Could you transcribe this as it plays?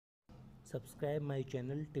Subscribe my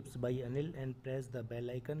channel Tips by Anil and press the bell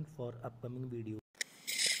icon for upcoming videos.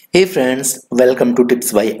 Hey friends, welcome to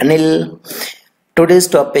Tips by Anil. Today's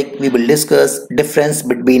topic we will discuss difference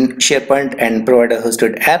between SharePoint and provider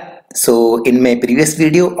hosted app. So in my previous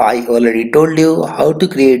video I already told you how to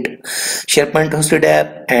create SharePoint hosted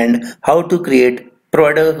app and how to create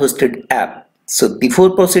provider hosted app. So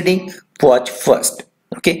before proceeding, watch first.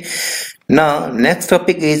 Okay. Now next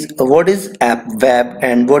topic is what is app web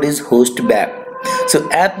and what is host web. So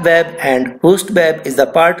app web and host web is the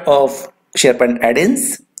part of SharePoint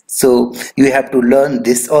add-ins. So you have to learn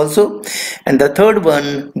this also. And the third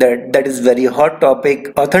one that is very hot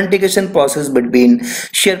topic, authentication process between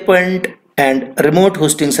SharePoint and remote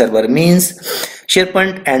hosting server, means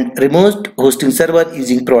SharePoint and remote hosting server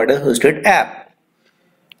using provider hosted app.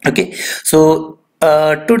 Okay, so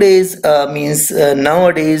nowadays these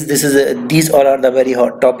all are the very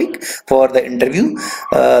hot topic for the interview.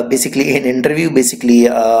 Basically interviewer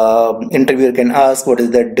can ask what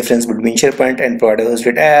is the difference between SharePoint and provider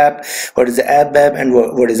hosted app, what is the app web, and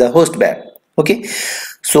what is the host web. Okay,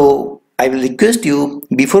 so I will request you,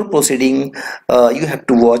 before proceeding, you have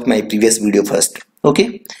to watch my previous video first.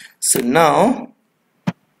 Okay, so now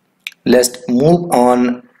let's move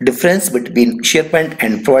on. Difference between SharePoint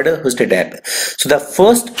and provider hosted app. So the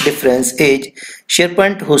first difference is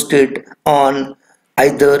SharePoint hosted on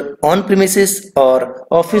either on-premises or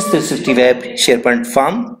Office 365 SharePoint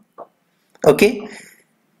farm. Okay,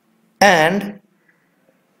 and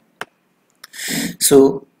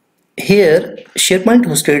so here SharePoint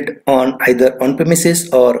hosted on either on-premises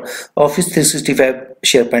or Office 365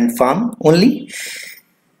 SharePoint farm only.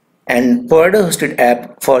 And provider hosted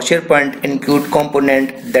app for SharePoint include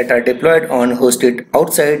components that are deployed on hosted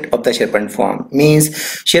outside of the SharePoint farm. Means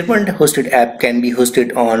SharePoint hosted app can be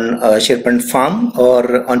hosted on a SharePoint farm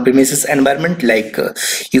or on premises environment, like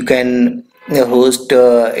you can host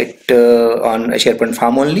it on a SharePoint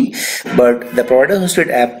farm only, but the provider hosted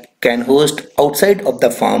app can host outside of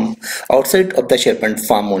the farm, outside of the SharePoint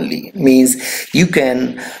farm only. Means you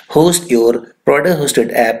can host your provider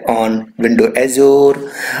hosted app on Windows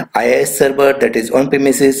Azure, IIS server, that is on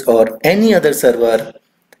premises, or any other server,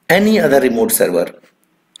 any other remote server.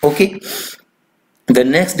 Okay. The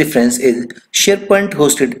next difference is SharePoint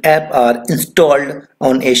hosted app are installed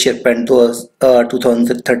on a SharePoint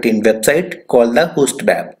 2013 website called the host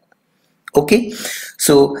web. Okay,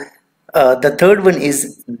 so the third one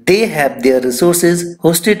is they have their resources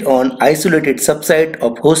hosted on isolated subsite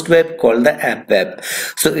of host web called the app web.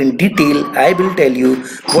 So in detail I will tell you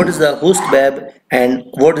what is the host web and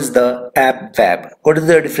what is the app web. What is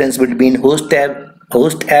the difference between host app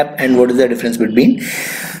and what is the difference between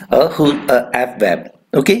app web.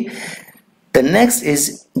 Okay, the next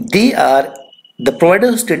is they are the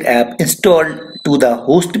provider hosted app installed to the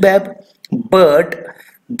host web, but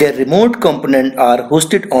their remote component are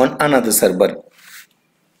hosted on another server.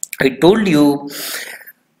 I told you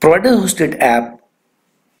provider hosted app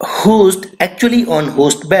host actually on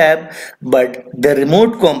host web, but the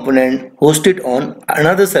remote component hosted on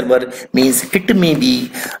another server, means it may be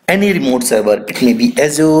any remote server. It may be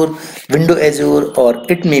Azure, Windows Azure, or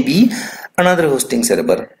it may be another hosting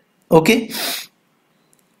server. Okay,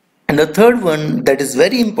 and the third one that is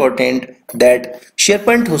very important, that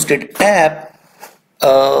SharePoint hosted app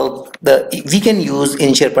we can use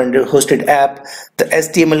in SharePoint hosted app the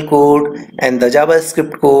HTML code and the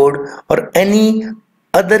JavaScript code or any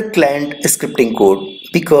other client scripting code,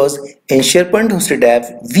 because in SharePoint hosted app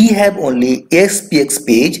we have only ASPX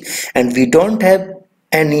page and we don't have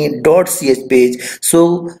any .ch page,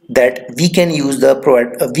 so that we can use the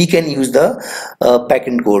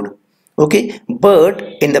backend code. Okay, but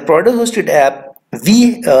in the provider hosted app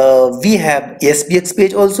we have ASPX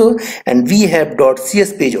page also and we have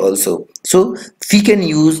 .cs page also, so we can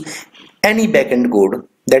use any backend code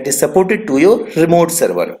that is supported to your remote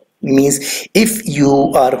server. Means if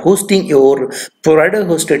you are hosting your provider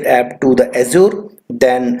hosted app to the Azure,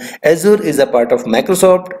 then Azure is a part of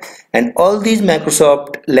Microsoft and all these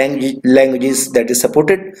Microsoft languages that is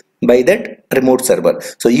supported by that remote server.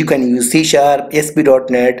 So you can use C#,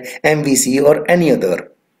 ASP.NET, MVC, or any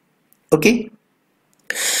other. Okay.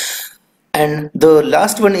 And the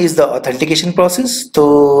last one is the authentication process.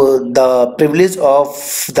 So the privilege of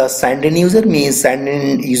the signed in user, means signed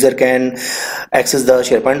in user can access the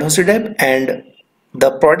SharePoint hosted app, and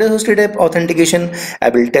the provider hosted app authentication I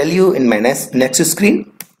will tell you in my next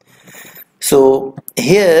screen. So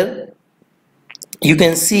here you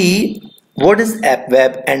can see what is app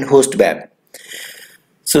web and host web.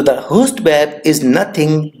 So the host web is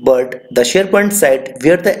nothing but the SharePoint site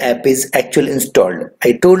where the app is actually installed.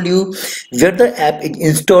 I told you where the app is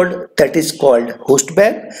installed, that is called host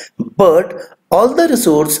web, but all the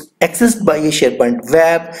resource accessed by a SharePoint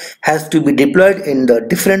web has to be deployed in the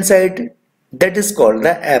different site, that is called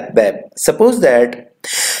the app web. Suppose that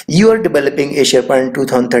you are developing a SharePoint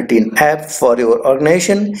 2013 app for your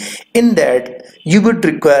organization. In that you would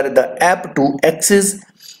require the app to access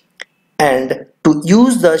and to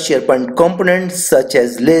use the SharePoint components such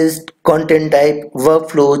as list, content type,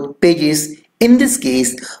 workflows, pages. In this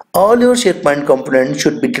case, all your SharePoint components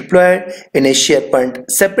should be deployed in a separate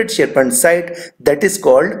SharePoint site, that is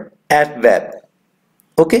called App Web.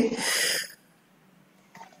 Okay.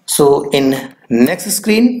 So in next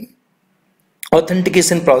screen,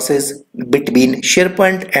 authentication process between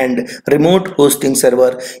SharePoint and remote hosting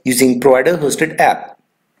server using provider hosted app.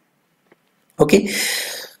 Okay.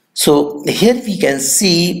 So here we can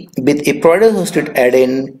see with a provider hosted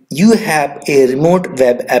add-in, you have a remote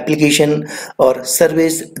web application or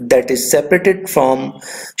service that is separated from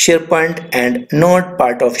SharePoint and not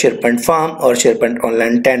part of SharePoint farm or SharePoint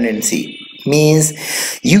online tenancy. Means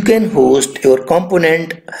you can host your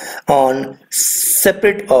component on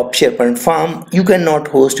separate of SharePoint farm. You cannot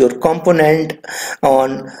host your component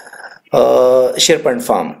on SharePoint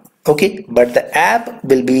farm. Okay, but the app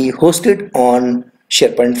will be hosted on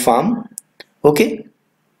SharePoint farm. Okay,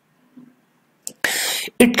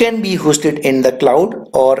 it can be hosted in the cloud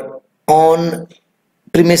or on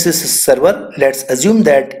premises server. Let's assume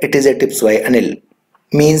that it is a tips by Anil.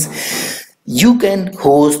 Means you can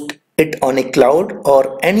host it on a cloud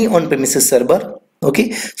or any on premises server.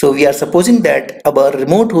 Okay, so we are supposing that our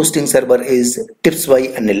remote hosting server is tips by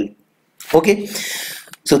Anil. Okay,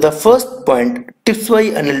 so the first point,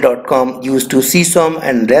 tipsbyanil.com used to CSOM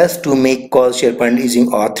and REST to make calls SharePoint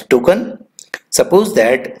using auth token. Suppose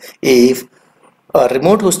that if a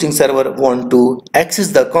remote hosting server want to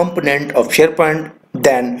access the component of SharePoint,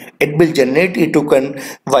 then it will generate a token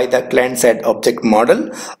via the client-side object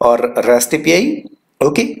model or REST API.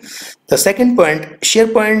 Okay. The second point,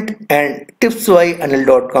 SharePoint and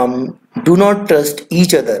tipsbyanil.com do not trust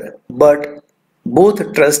each other, but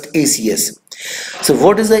both trust ACS. So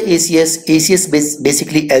what is the ACS? ACS is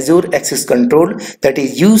basically Azure Access Control that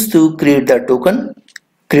is used to create the token,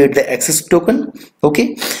 create the access token.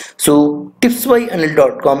 Okay, so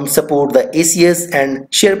tipsbyanil.com support the ACS and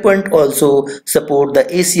SharePoint also support the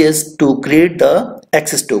ACS to create the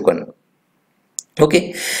access token.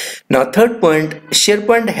 Okay, now third point,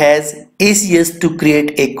 SharePoint has ACS to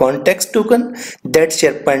create a context token that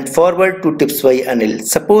SharePoint forward to tips by Anil.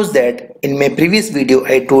 Suppose that in my previous video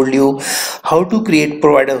I told you how to create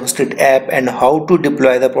provider hosted app and how to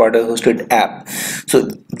deploy the provider hosted app. So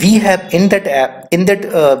we have in that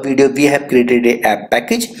video we have created a app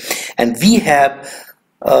package and we have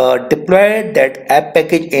deployed that app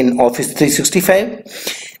package in Office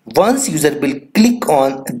 365. Once user will click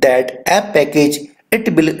on that app package,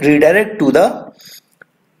 it will redirect to the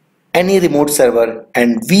any remote server,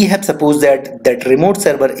 and we have supposed that that remote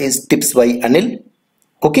server is tips by Anil.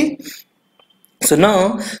 Okay, so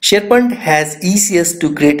now SharePoint has ECS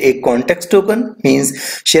to create a context token. Means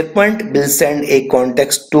SharePoint will send a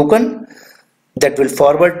context token that will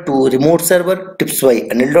forward to remote server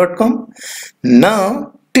tipsbyanil.com.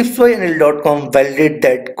 Now tipsbyanil.com validate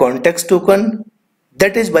that context token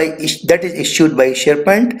that is issued by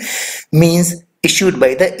SharePoint, means issued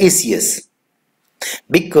by the ACS,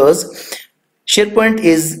 because SharePoint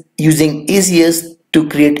is using ACS to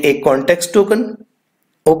create a context token.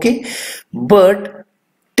 Okay, but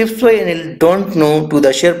tipsbyanil don't know to the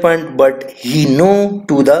SharePoint, but he know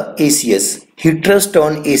to the ACS. He trust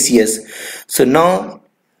on ACS. So now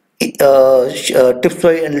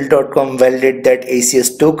tipsbyanil.com validate that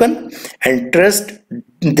ACS token and trust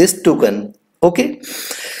this token. Okay,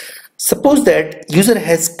 suppose that user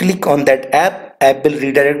has clicked on that app will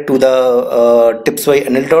redirect to the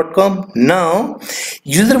tipsbyanil.com. Now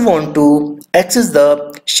user want to access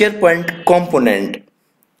the SharePoint component.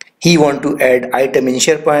 He want to add item in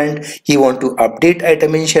SharePoint, he want to update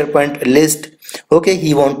item in SharePoint list. Okay,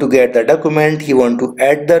 he want to get the document, he want to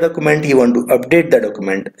add the document, he want to update the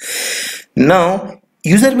document. Now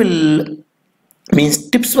user will,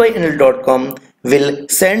 means tipsbyanil.com will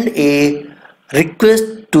send a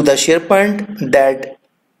request to the SharePoint that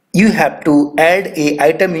you have to add a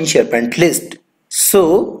item in SharePoint list.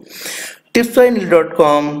 So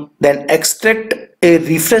tipsbyanil.com then extract a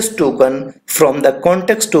refresh token from the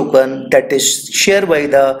context token that is shared by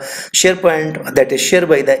the SharePoint, that is shared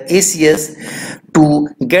by the ACS, to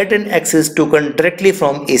get an access token directly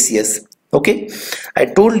from ACS. Okay, I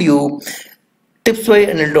told you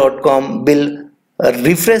tipsbyanil.com will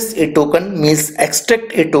refresh a token, means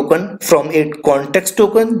extract a token from a context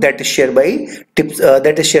token that is shared by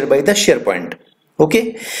the SharePoint.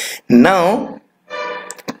 Okay, now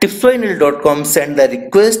tipsbyanil.com send the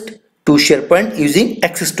request to SharePoint using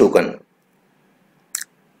access token.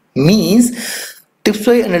 Means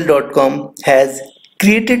tipsbyanil.com has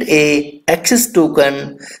created a access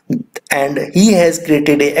token, and he has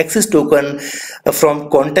created a access token from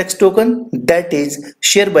context token that is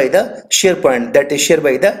shared by the SharePoint, that is shared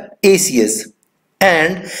by the ACS,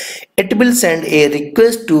 and it will send a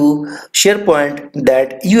request to SharePoint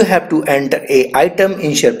that you have to enter a item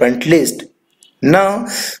in SharePoint list. Now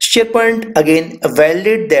SharePoint again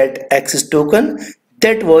validate that access token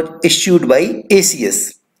that was issued by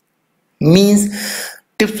ACS. Means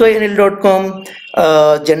tipsbyanil.com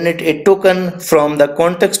generate a token from the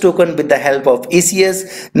context token with the help of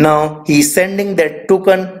ACS. Now he is sending that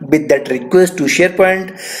token with that request to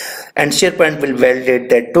SharePoint, and SharePoint will validate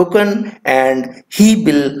that token, and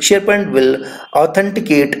SharePoint will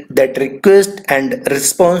authenticate that request and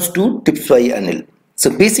response to tipsbyanil. So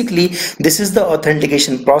basically this is the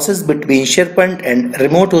authentication process between SharePoint and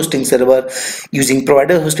remote hosting server using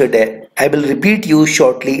provider hosted app. I will repeat you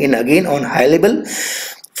shortly in again on high level.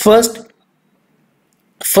 First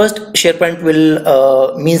SharePoint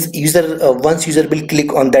will means once user will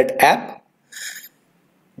click on that app,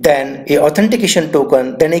 then a authentication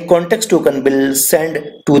token, then a context token will send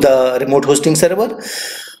to the remote hosting server.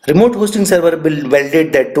 Remote hosting server will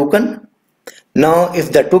validate that token. Now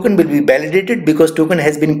if the token will be validated, because token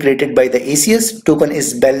has been created by the ACS, token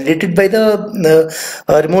is validated by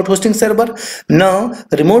the remote hosting server. Now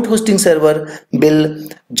remote hosting server will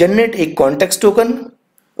generate a context token,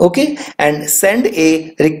 okay, and send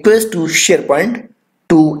a request to SharePoint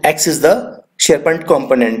to access the SharePoint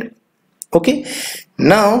component. Okay,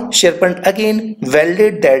 now SharePoint again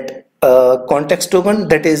validate that context token,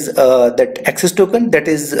 that is that access token that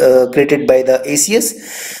is created by the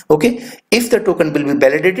ACS. Okay, if the token will be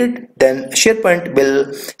validated, then SharePoint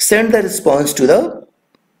will send the response to the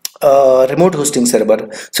remote hosting server.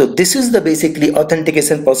 So this is the basically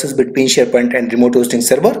authentication process between SharePoint and remote hosting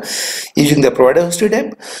server using the provider hosted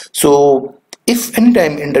app. So if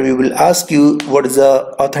anytime interview will ask you what is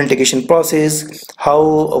the authentication process,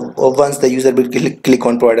 how once the user will click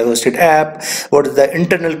on provider hosted app, what is the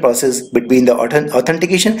internal process between the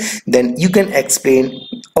authentication, then you can explain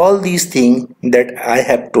all these things that I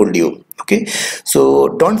have told you. Okay, so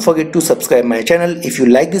don't forget to subscribe my channel. If you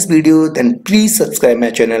like this video, then please subscribe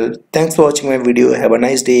my channel. Thanks for watching my video. Have a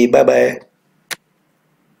nice day. Bye bye.